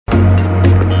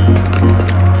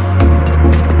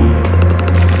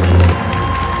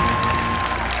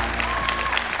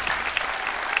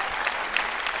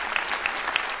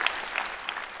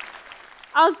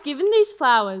was given these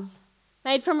flowers,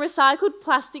 made from recycled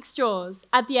plastic straws,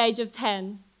 at the age of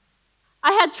 10.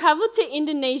 I had travelled to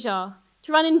Indonesia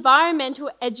to run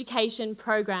environmental education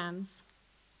programs.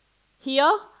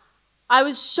 Here, I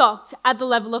was shocked at the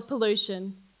level of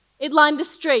pollution. It lined the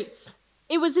streets.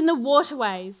 It was in the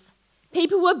waterways.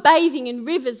 People were bathing in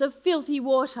rivers of filthy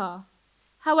water.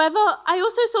 However, I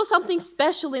also saw something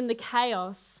special in the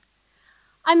chaos.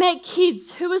 I met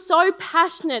kids who were so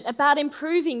passionate about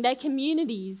improving their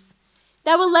communities.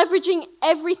 They were leveraging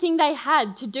everything they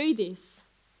had to do this.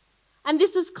 And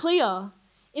this was clear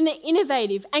in the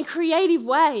innovative and creative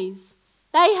ways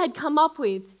they had come up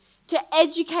with to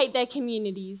educate their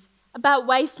communities about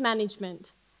waste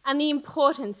management and the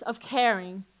importance of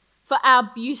caring for our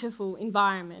beautiful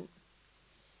environment.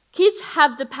 Kids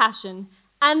have the passion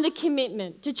and the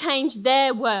commitment to change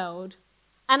their world,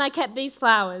 and I kept these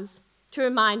flowers to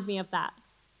remind me of that.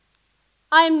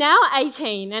 I am now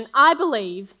 18 and I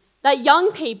believe that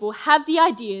young people have the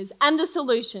ideas and the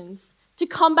solutions to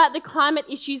combat the climate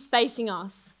issues facing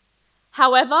us.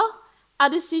 However, our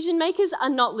decision makers are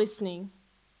not listening,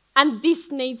 and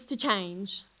this needs to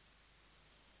change.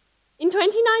 In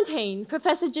 2019,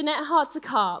 Professor Jeanette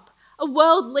Hartzer-Karp, a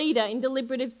world leader in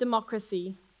deliberative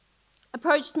democracy,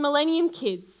 approached Millennium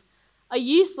Kids, a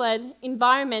youth-led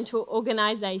environmental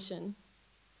organisation.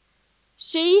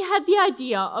 She had the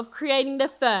idea of creating the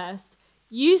first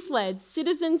youth-led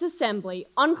citizens' assembly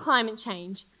on climate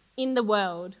change in the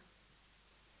world.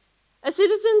 A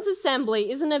citizens' assembly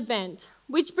is an event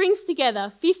which brings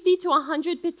together 50 to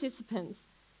 100 participants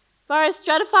via a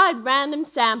stratified random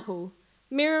sample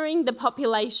mirroring the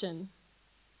population.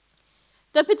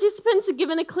 The participants are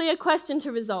given a clear question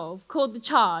to resolve called the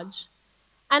charge,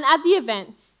 and at the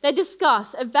event they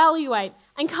discuss, evaluate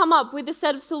and come up with a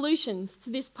set of solutions to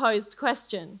this posed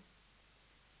question.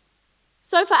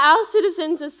 So for our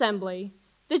citizens' assembly,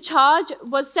 the charge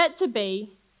was set to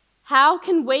be, how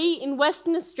can we in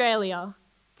Western Australia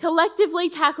collectively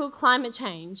tackle climate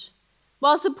change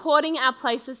while supporting our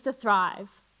places to thrive?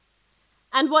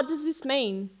 And what does this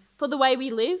mean for the way we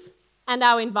live and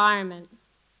our environment?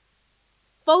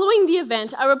 Following the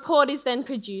event, a report is then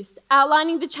produced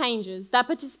outlining the changes that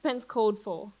participants called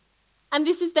for, and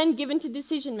this is then given to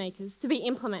decision makers to be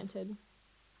implemented.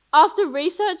 After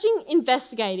researching,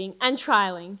 investigating and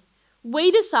trialling,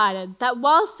 we decided that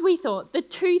whilst we thought the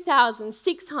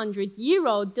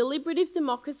 2,600-year-old deliberative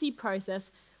democracy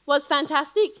process was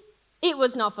fantastic, it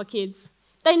was not for kids.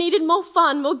 They needed more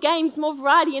fun, more games, more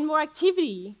variety and more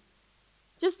activity.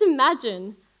 Just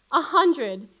imagine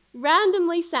 100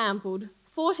 randomly sampled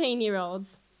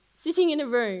 14-year-olds sitting in a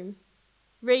room,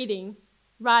 reading,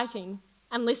 writing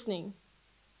and listening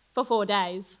for 4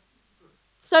 days.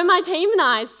 So my team and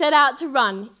I set out to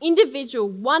run individual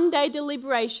one-day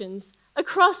deliberations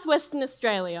across Western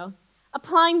Australia,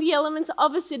 applying the elements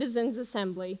of a citizens'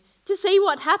 assembly to see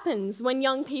what happens when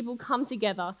young people come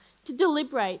together to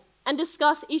deliberate and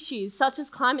discuss issues such as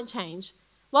climate change,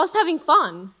 whilst having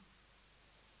fun.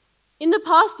 In the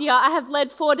past year, I have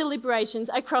led 4 deliberations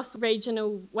across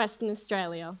regional Western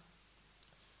Australia.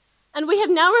 And we have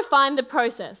now refined the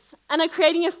process and are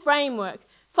creating a framework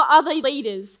for other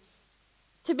leaders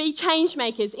to be change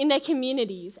makers in their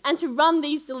communities and to run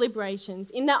these deliberations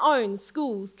in their own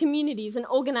schools, communities and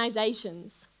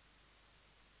organisations.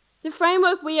 The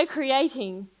framework we are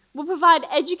creating will provide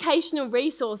educational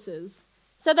resources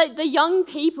so that the young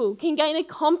people can gain a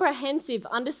comprehensive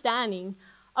understanding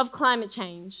of climate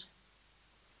change.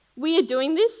 We are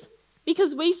doing this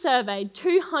because we surveyed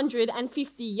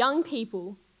 250 young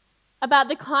people about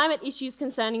the climate issues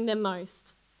concerning them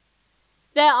most.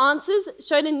 Their answers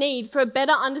showed a need for a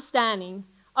better understanding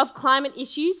of climate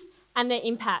issues and their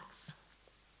impacts.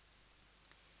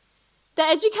 The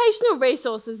educational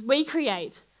resources we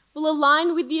create will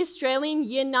align with the Australian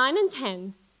Year 9 and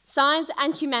 10 Science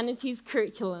and Humanities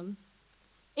curriculum.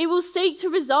 It will seek to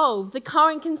resolve the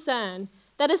current concern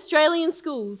that Australian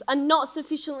schools are not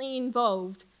sufficiently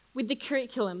involved with the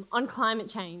curriculum on climate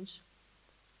change.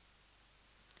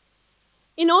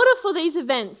 In order for these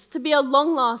events to be a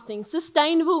long-lasting,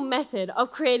 sustainable method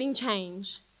of creating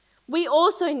change, we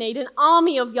also need an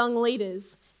army of young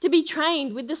leaders to be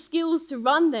trained with the skills to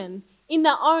run them in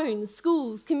their own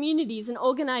schools, communities and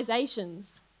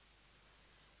organisations.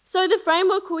 So the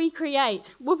framework we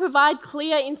create will provide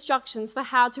clear instructions for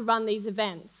how to run these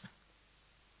events.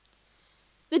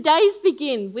 The days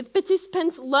begin with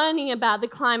participants learning about the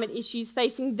climate issues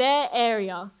facing their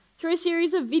area through a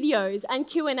series of videos and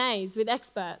Q&As with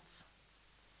experts.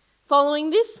 Following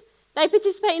this, they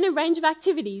participate in a range of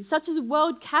activities such as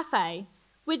World Cafe,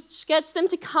 which gets them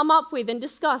to come up with and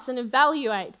discuss and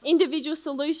evaluate individual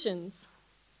solutions.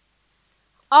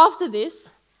 After this,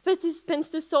 participants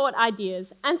to sort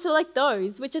ideas and select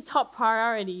those which are top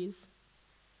priorities.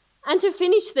 And to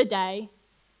finish the day,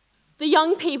 the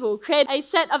young people create a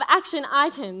set of action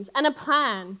items and a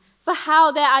plan for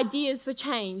how their ideas for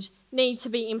change need to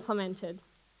be implemented.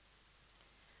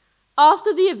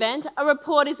 After the event, a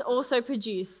report is also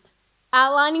produced,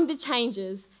 outlining the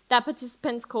changes that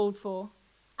participants called for,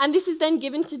 and this is then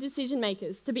given to decision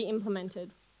makers to be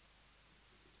implemented.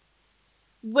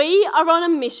 We are on a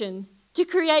mission to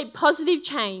create positive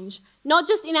change, not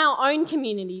just in our own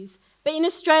communities, but in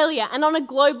Australia and on a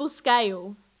global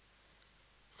scale.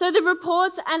 So the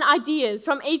reports and ideas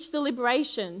from each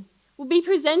deliberation will be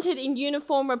presented in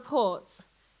uniform reports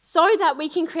so that we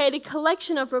can create a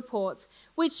collection of reports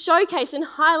which showcase and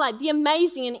highlight the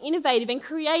amazing and innovative and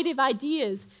creative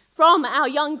ideas from our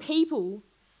young people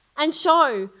and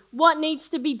show what needs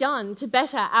to be done to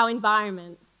better our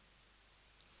environment.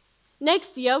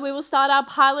 Next year, we will start our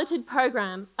piloted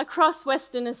program across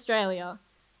Western Australia,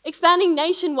 expanding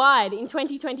nationwide in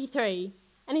 2023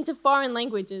 and into foreign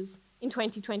languages in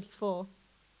 2024.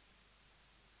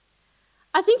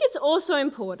 I think it's also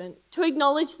important to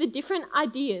acknowledge the different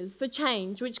ideas for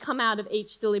change which come out of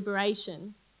each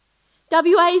deliberation.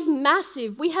 WA is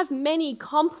massive. We have many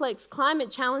complex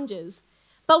climate challenges,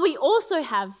 but we also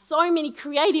have so many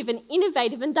creative and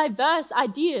innovative and diverse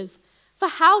ideas for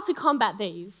how to combat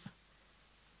these.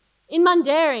 In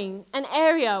Mundaring, an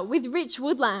area with rich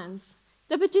woodlands,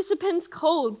 the participants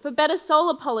called for better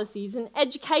solar policies and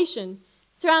education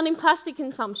surrounding plastic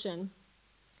consumption.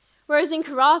 Whereas in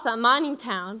Karratha, a mining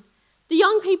town, the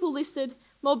young people listed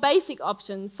more basic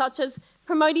options such as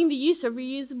promoting the use of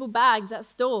reusable bags at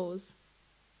stores,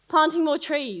 planting more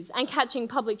trees and catching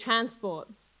public transport.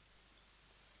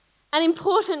 An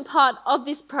important part of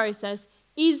this process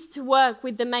is to work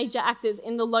with the major actors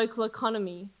in the local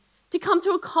economy, to come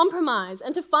to a compromise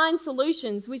and to find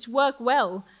solutions which work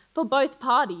well for both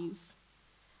parties.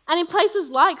 And in places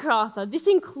like Karratha, this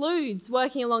includes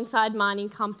working alongside mining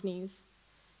companies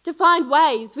to find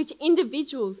ways which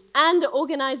individuals and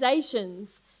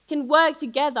organisations can work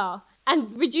together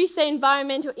and reduce their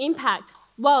environmental impact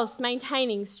whilst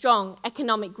maintaining strong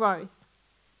economic growth.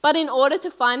 But in order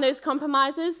to find those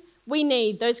compromises, we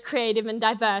need those creative and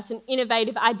diverse and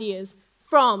innovative ideas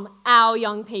from our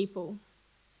young people.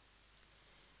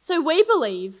 So we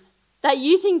believe that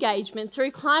youth engagement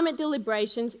through climate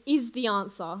deliberations is the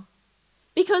answer,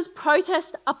 because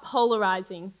protests are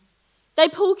polarising. They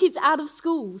pull kids out of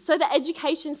school, so the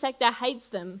education sector hates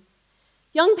them.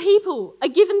 Young people are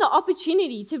given the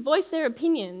opportunity to voice their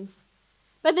opinions,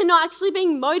 but they're not actually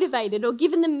being motivated or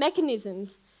given the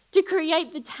mechanisms to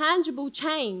create the tangible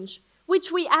change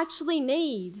which we actually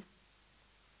need.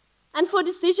 And for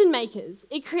decision makers,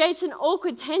 it creates an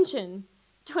awkward tension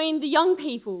between the young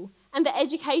people and the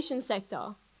education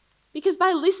sector, because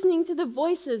by listening to the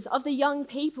voices of the young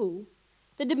people,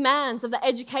 the demands of the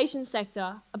education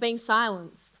sector are being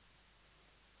silenced.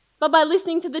 But by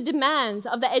listening to the demands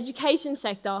of the education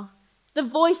sector, the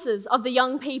voices of the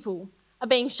young people are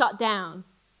being shut down.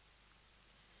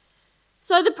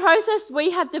 So the process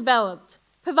we have developed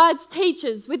provides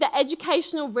teachers with the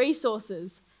educational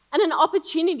resources and an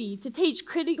opportunity to teach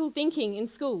critical thinking in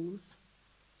schools.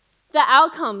 The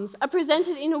outcomes are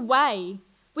presented in a way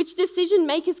which decision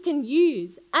makers can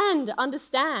use and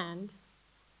understand.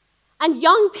 And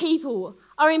young people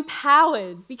are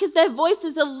empowered because their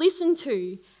voices are listened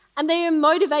to and they are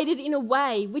motivated in a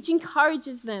way which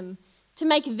encourages them to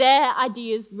make their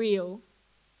ideas real.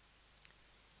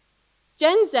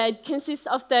 Gen Z consists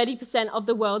of 30% of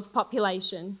the world's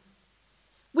population.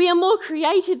 We are more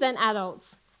creative than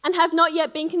adults and have not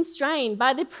yet been constrained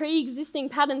by the pre-existing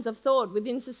patterns of thought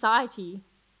within society.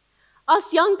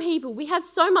 Us young people, we have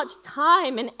so much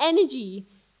time and energy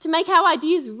to make our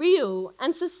ideas real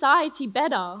and society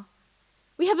better.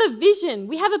 We have a vision,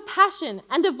 we have a passion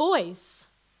and a voice.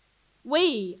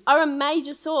 We are a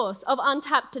major source of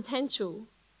untapped potential.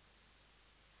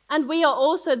 And we are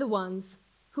also the ones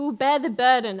who will bear the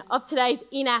burden of today's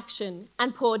inaction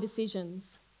and poor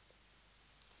decisions.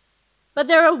 But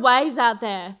there are ways out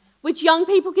there which young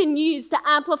people can use to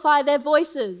amplify their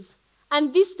voices,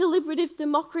 and this deliberative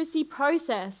democracy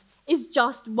process is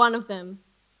just one of them.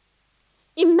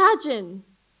 Imagine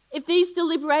if these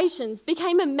deliberations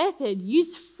became a method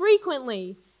used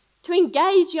frequently to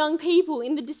engage young people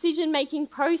in the decision-making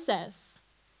process.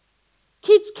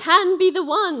 Kids can be the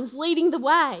ones leading the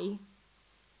way.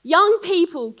 Young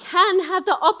people can have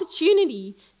the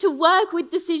opportunity to work with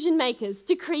decision makers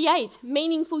to create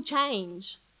meaningful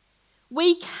change.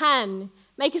 We can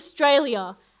make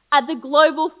Australia at the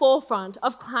global forefront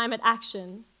of climate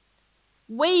action.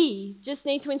 We just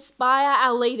need to inspire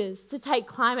our leaders to take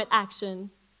climate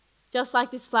action, just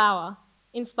like this flower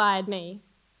inspired me.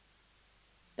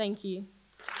 Thank you.